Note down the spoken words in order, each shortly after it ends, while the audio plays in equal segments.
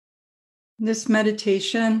This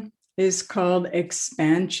meditation is called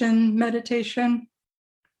expansion meditation.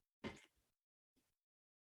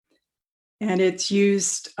 And it's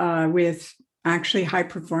used with actually high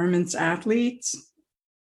performance athletes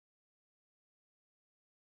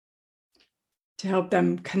to help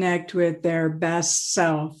them connect with their best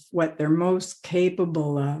self, what they're most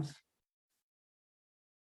capable of,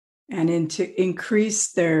 and to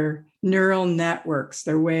increase their neural networks,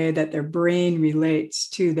 their way that their brain relates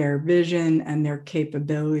to their vision and their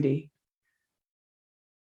capability.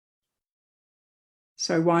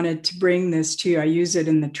 So I wanted to bring this to you. I use it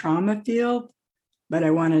in the trauma field, but I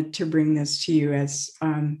wanted to bring this to you as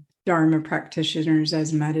dharma practitioners,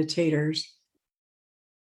 as meditators,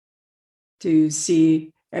 to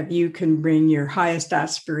see if you can bring your highest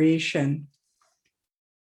aspiration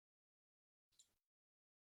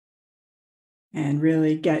and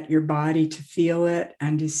really get your body to feel it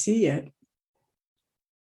and to see it.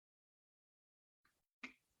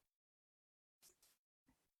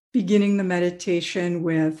 Beginning the meditation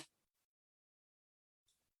with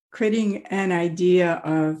creating an idea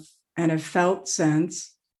of and a felt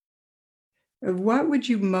sense of what would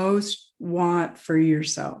you most want for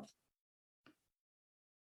yourself.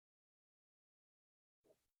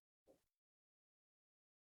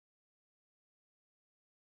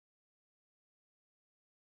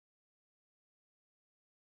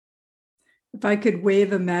 If I could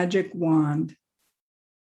wave a magic wand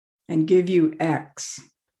and give you X,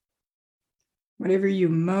 whatever you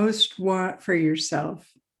most want for yourself,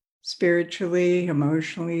 spiritually,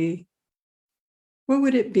 emotionally, what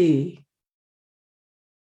would it be?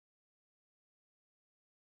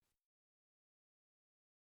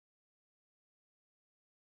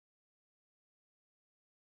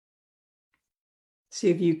 See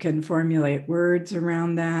if you can formulate words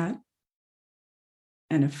around that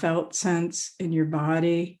and a felt sense in your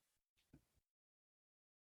body.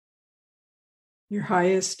 Your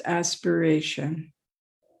highest aspiration.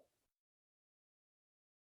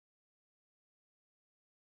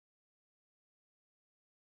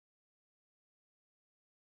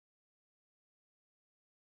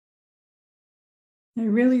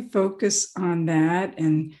 And really focus on that.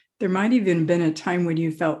 And there might even been a time when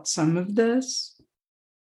you felt some of this.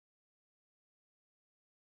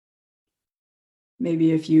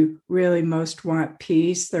 Maybe if you really most want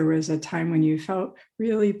peace, there was a time when you felt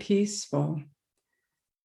really peaceful.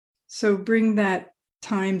 So bring that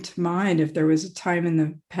time to mind. If there was a time in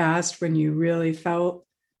the past when you really felt,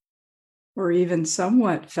 or even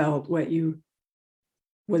somewhat felt, what you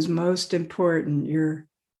was most important,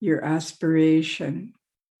 your aspiration.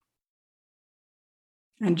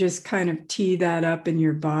 And just kind of tee that up in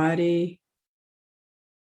your body,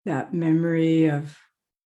 that memory of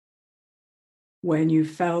when you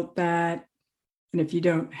felt that. And if you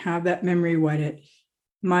don't have that memory, what it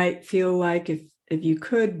might feel like if you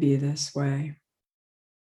could be this way.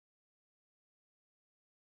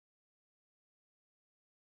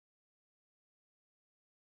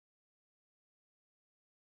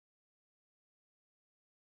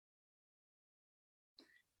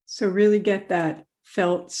 So really get that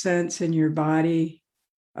felt sense in your body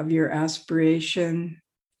of your aspiration.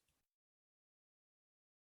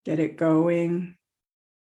 Get it going.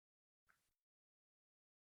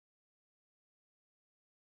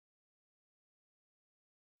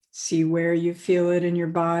 See where you feel it in your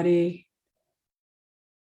body,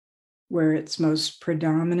 where it's most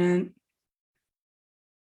predominant.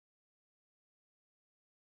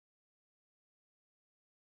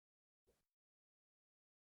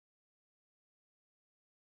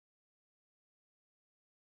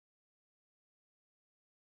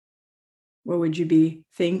 What would you be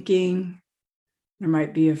thinking? There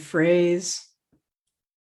might be a phrase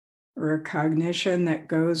or a cognition that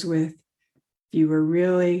goes with, if you were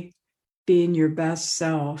really being your best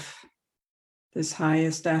self, this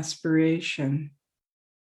highest aspiration,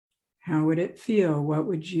 how would it feel? What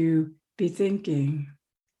would you be thinking?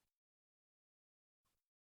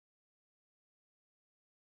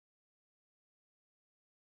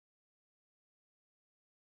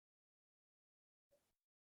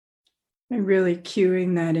 And really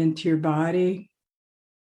cueing that into your body.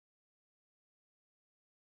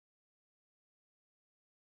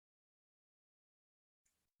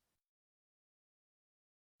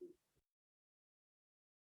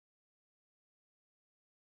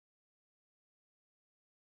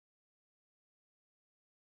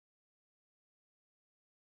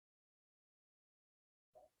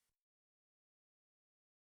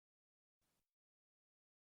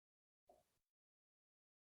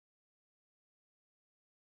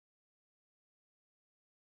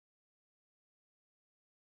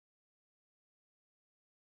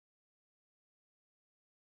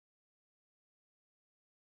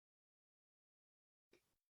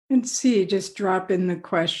 And see, just drop in the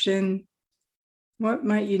question, what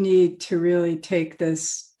might you need to really take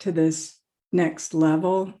this to this next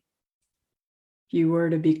level? If you were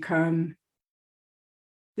to become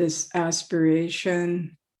this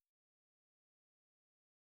aspiration,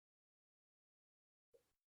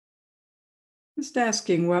 just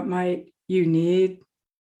asking what might you need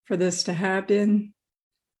for this to happen.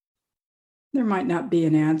 There might not be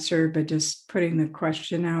an answer, but just putting the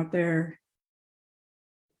question out there.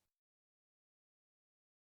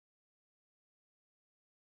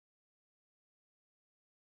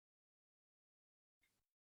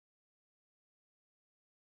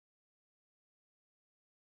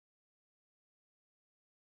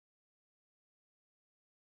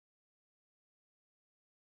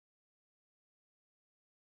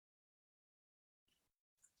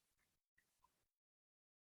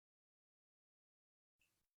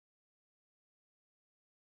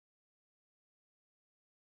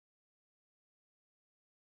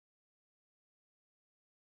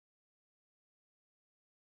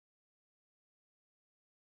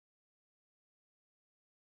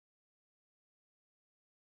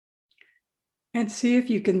 And see if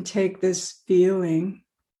you can take this feeling,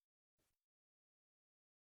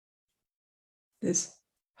 this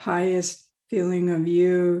highest feeling of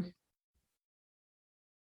you,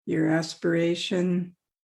 your aspiration,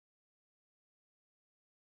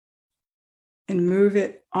 and move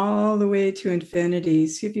it all the way to infinity.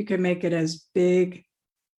 See if you can make it as big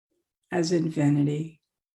as infinity,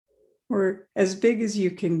 or as big as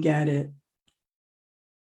you can get it.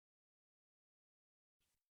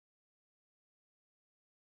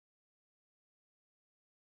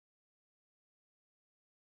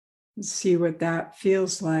 And see what that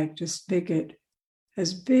feels like. Just make it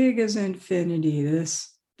as big as infinity,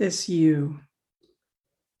 this you.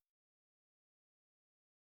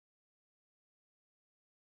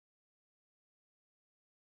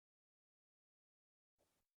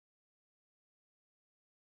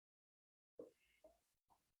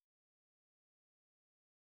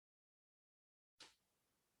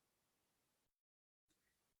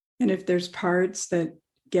 And if there's parts that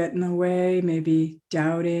get in the way, maybe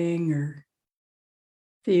doubting or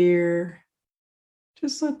fear,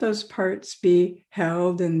 just let those parts be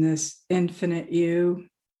held in this infinite you.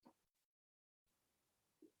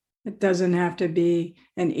 It doesn't have to be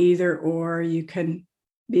an either or. You can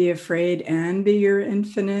be afraid and be your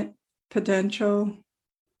infinite potential.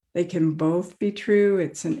 They can both be true.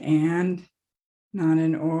 It's an and, not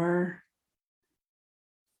an or.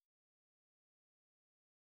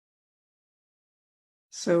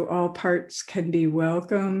 So all parts can be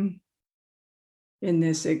welcome in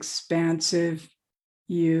this expansive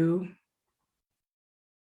you.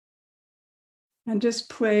 And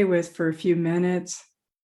just play with for a few minutes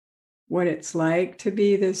what it's like to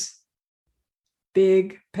be this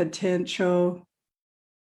big potential,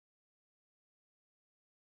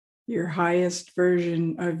 your highest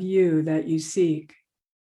version of you that you seek.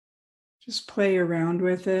 Just play around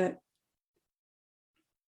with it.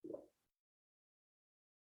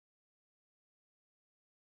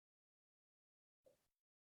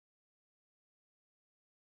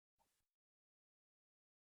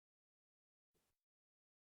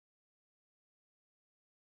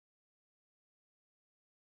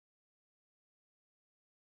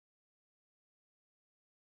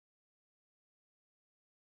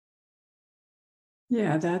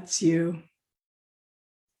 Yeah, that's you.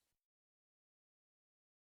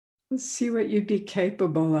 Let's see what you'd be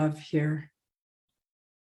capable of here.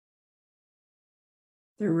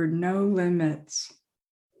 There were no limits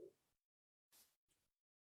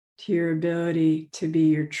to your ability to be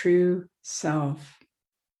your true self.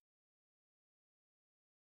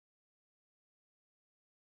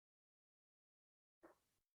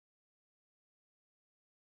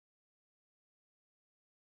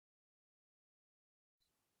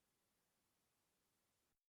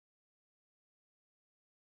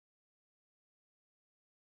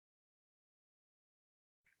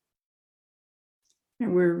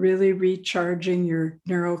 And we're really recharging your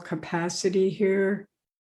neural capacity here,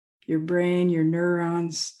 your brain, your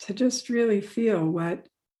neurons, to just really feel what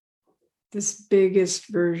this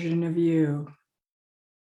biggest version of you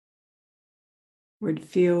would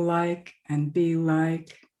feel like and be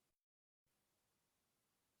like.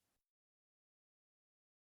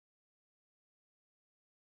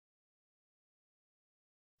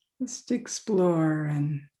 Just explore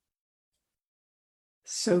and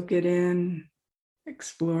soak it in,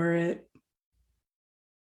 explore it.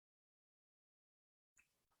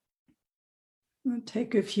 It'll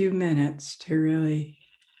take a few minutes to really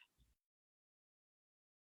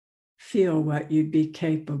feel what you'd be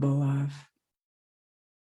capable of.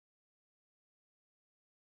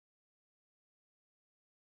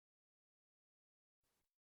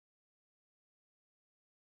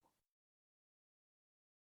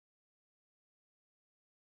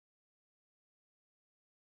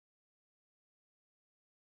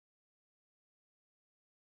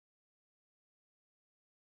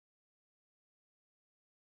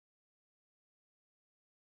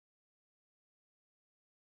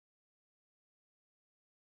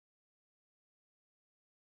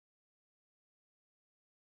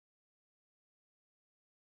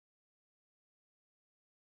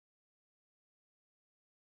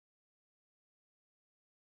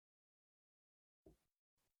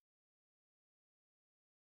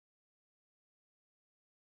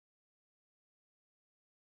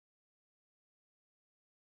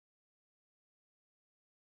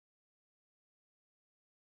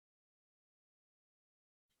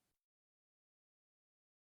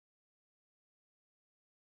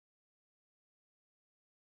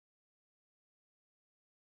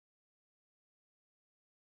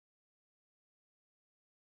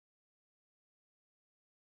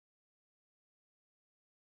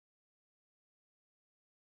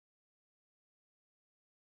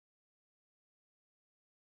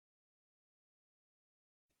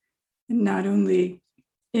 And not only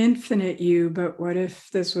infinite you, but what if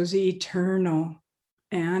this was eternal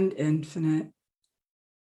and infinite?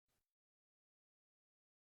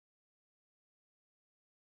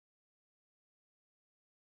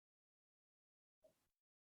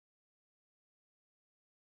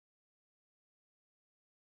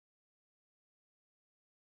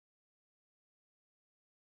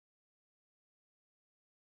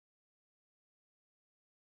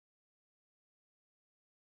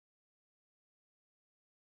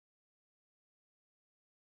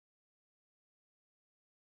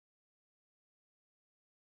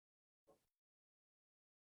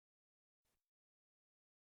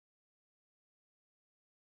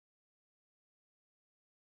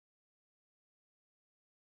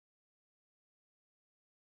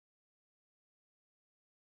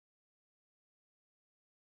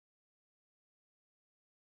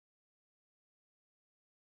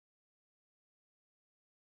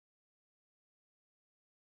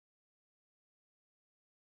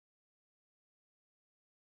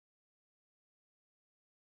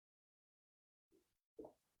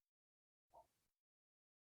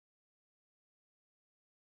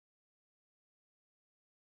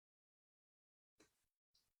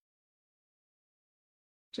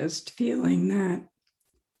 Just feeling that,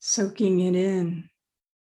 soaking it in.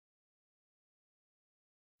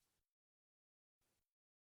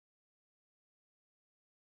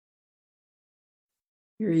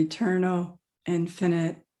 Your eternal,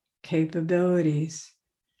 infinite capabilities.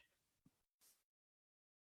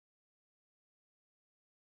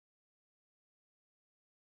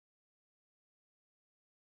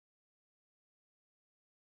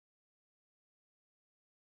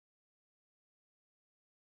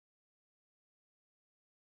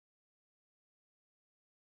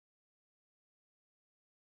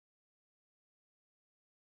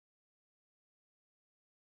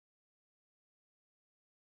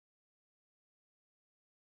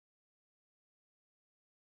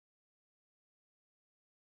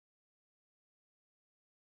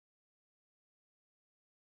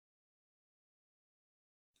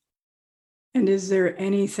 And is there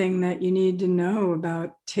anything that you need to know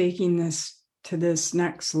about taking this to this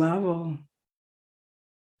next level?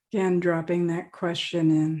 Again, dropping that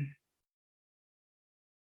question in.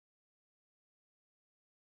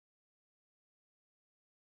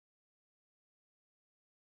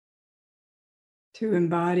 To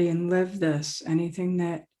embody and live this, anything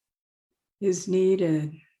that is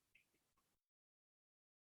needed.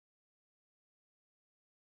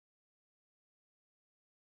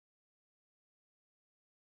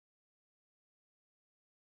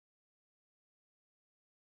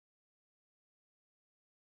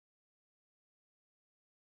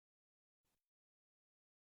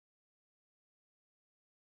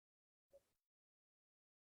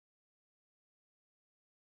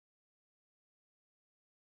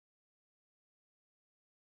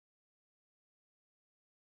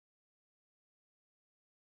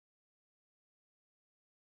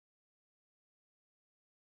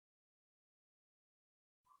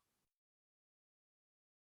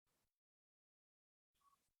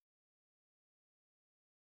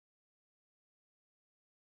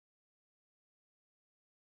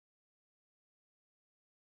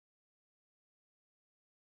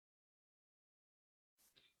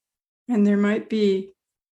 And there might be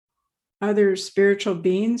other spiritual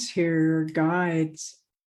beings here or guides.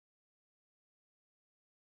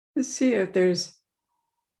 Just see if there's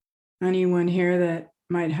anyone here that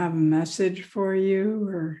might have a message for you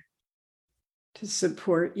or to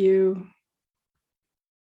support you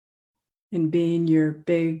in being your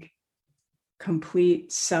big,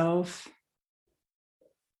 complete self.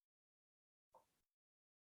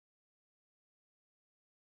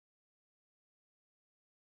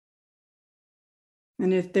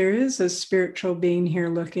 And if there is a spiritual being here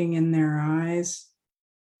looking in their eyes,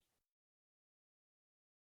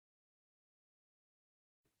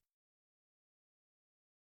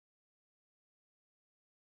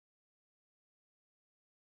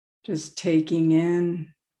 just taking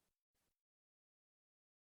in,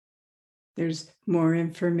 there's more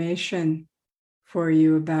information for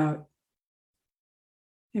you about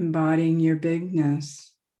embodying your bigness.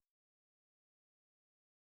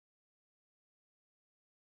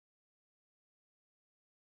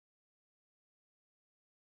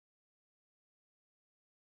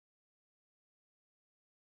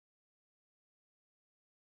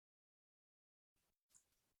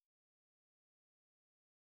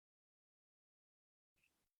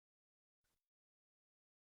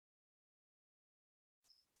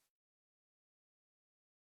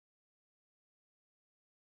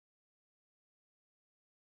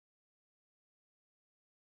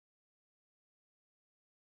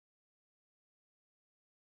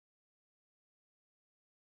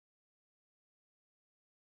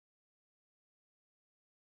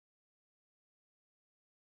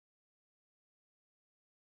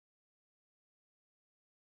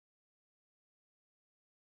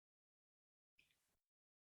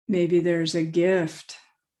 Maybe there's a gift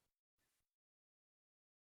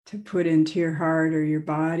to put into your heart or your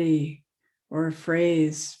body, or a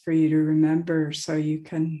phrase for you to remember so you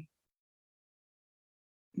can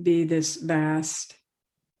be this vast,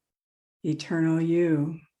 eternal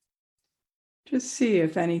you. Just see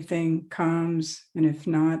if anything comes, and if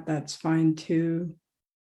not, that's fine too.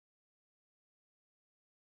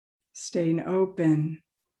 Staying open.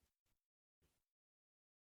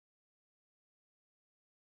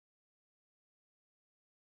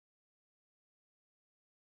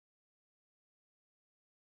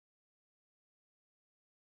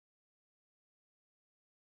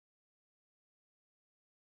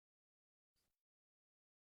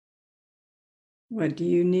 What do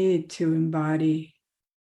you need to embody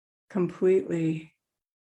completely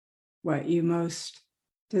what you most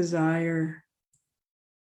desire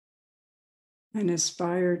and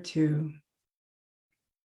aspire to?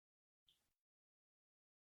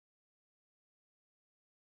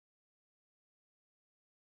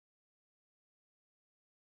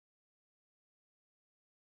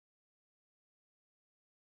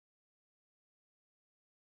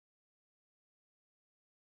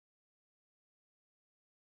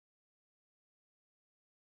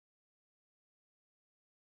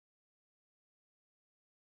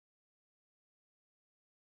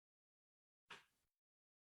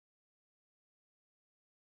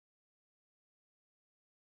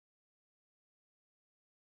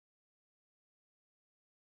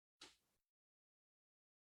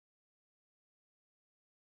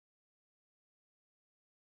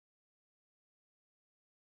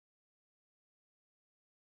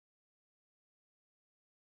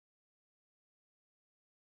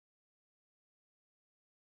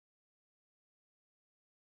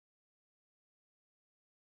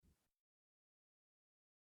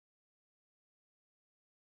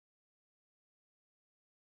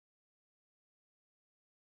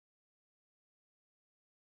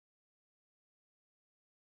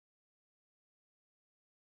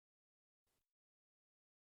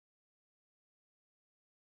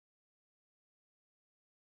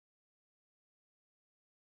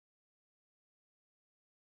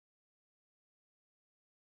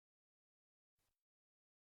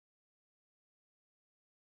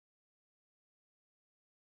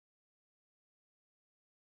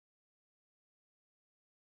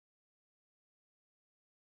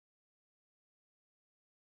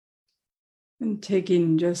 And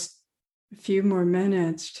taking just a few more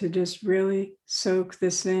minutes to just really soak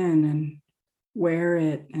this in and wear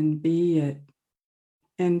it and be it,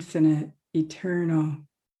 infinite, eternal,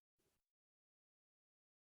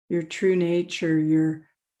 your true nature, your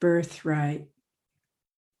birthright.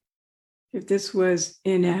 If this was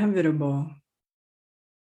inevitable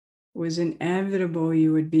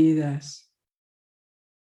you would be this.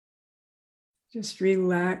 Just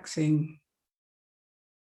relaxing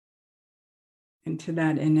into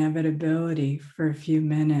that inevitability for a few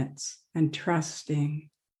minutes and trusting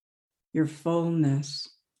your fullness.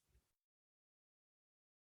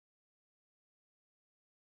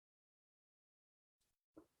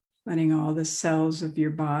 letting all the cells of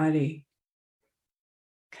your body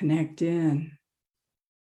connect in,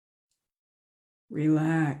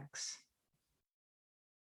 relax.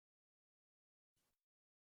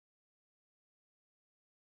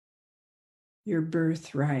 Your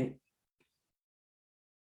birthright.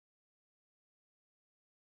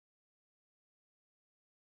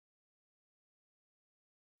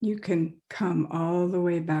 You can come all the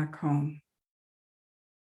way back home.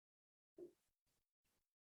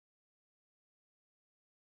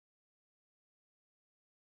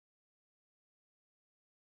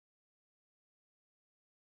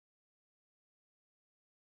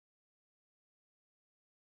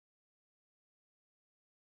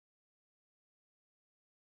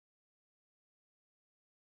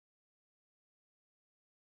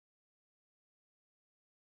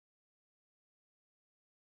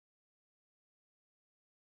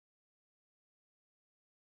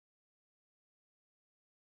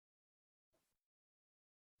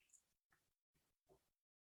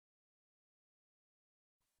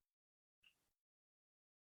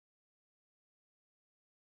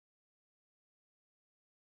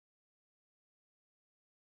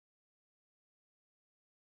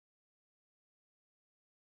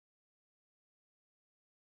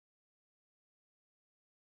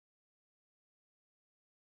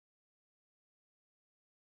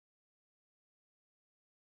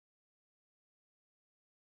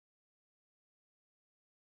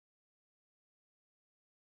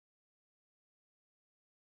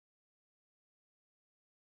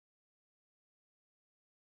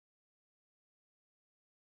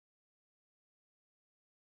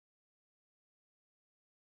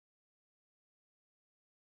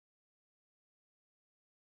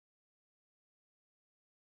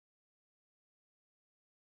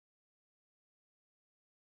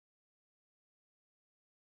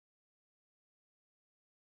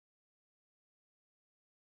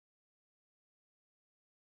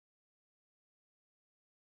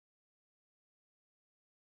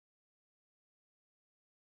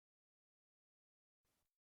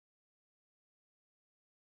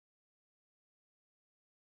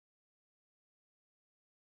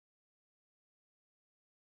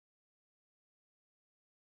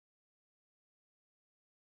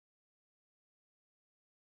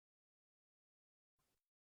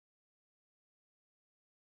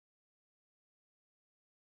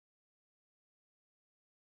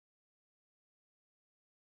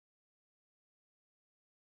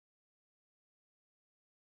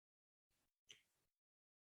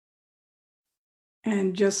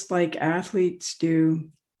 And just like athletes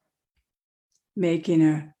do, making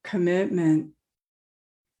a commitment,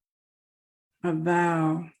 a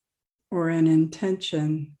vow, or an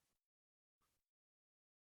intention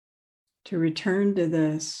to return to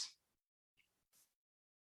this.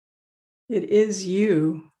 It is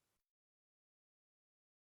you,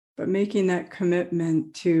 but making that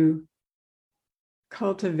commitment to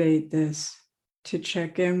cultivate this, to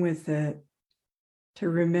check in with it, to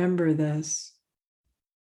remember this,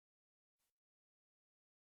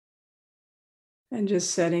 and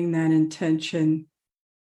just setting that intention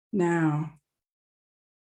now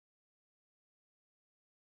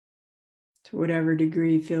to whatever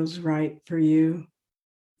degree feels right for you.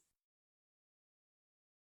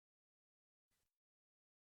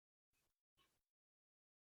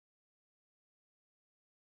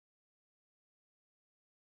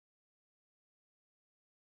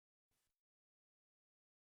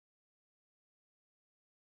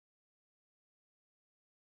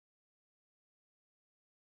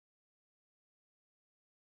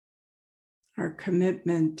 Our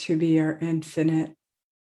commitment to be our infinite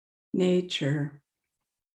nature.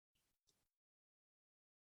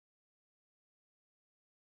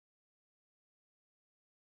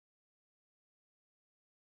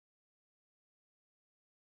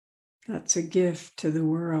 That's a gift to the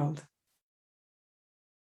world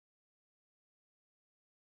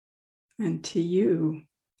and to you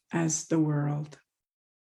as the world.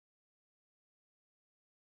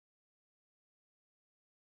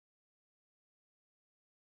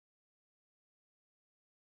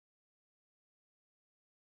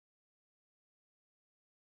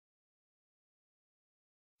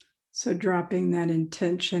 So dropping that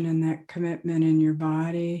intention and that commitment in your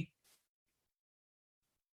body.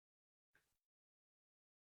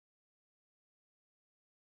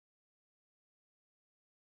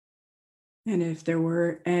 And if there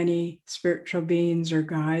were any spiritual beings or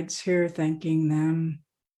guides here, thanking them,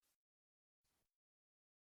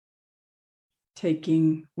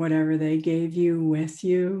 taking whatever they gave you with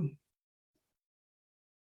you,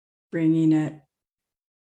 bringing it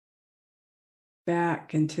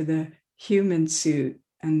back into the human suit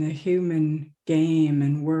and the human game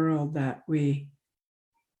and world that we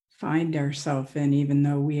find ourselves in, even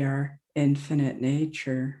though we are infinite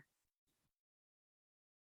nature.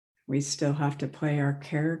 We still have to play our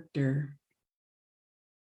character.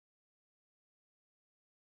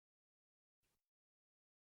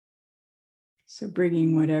 So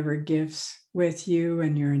bringing whatever gifts with you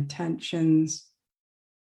and your intentions.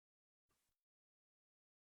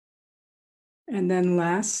 And then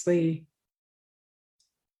lastly,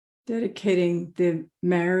 dedicating the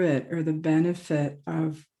merit or the benefit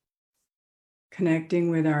of connecting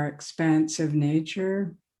with our expansive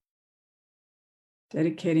nature,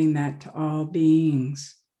 dedicating that to all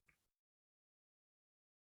beings.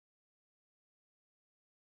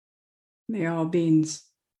 May all beings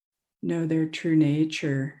know their true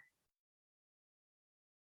nature.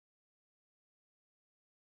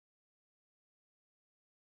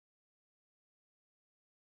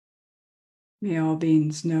 May all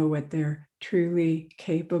beings know what they're truly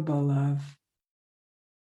capable of.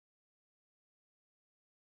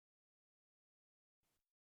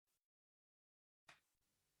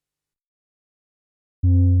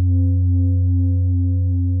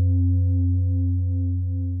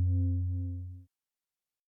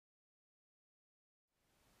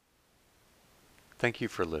 Thank you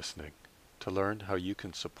for listening. To learn how you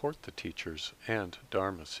can support the teachers and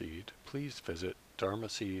Dharma Seed, please visit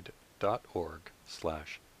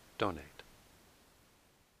dharmaseed.org/donate.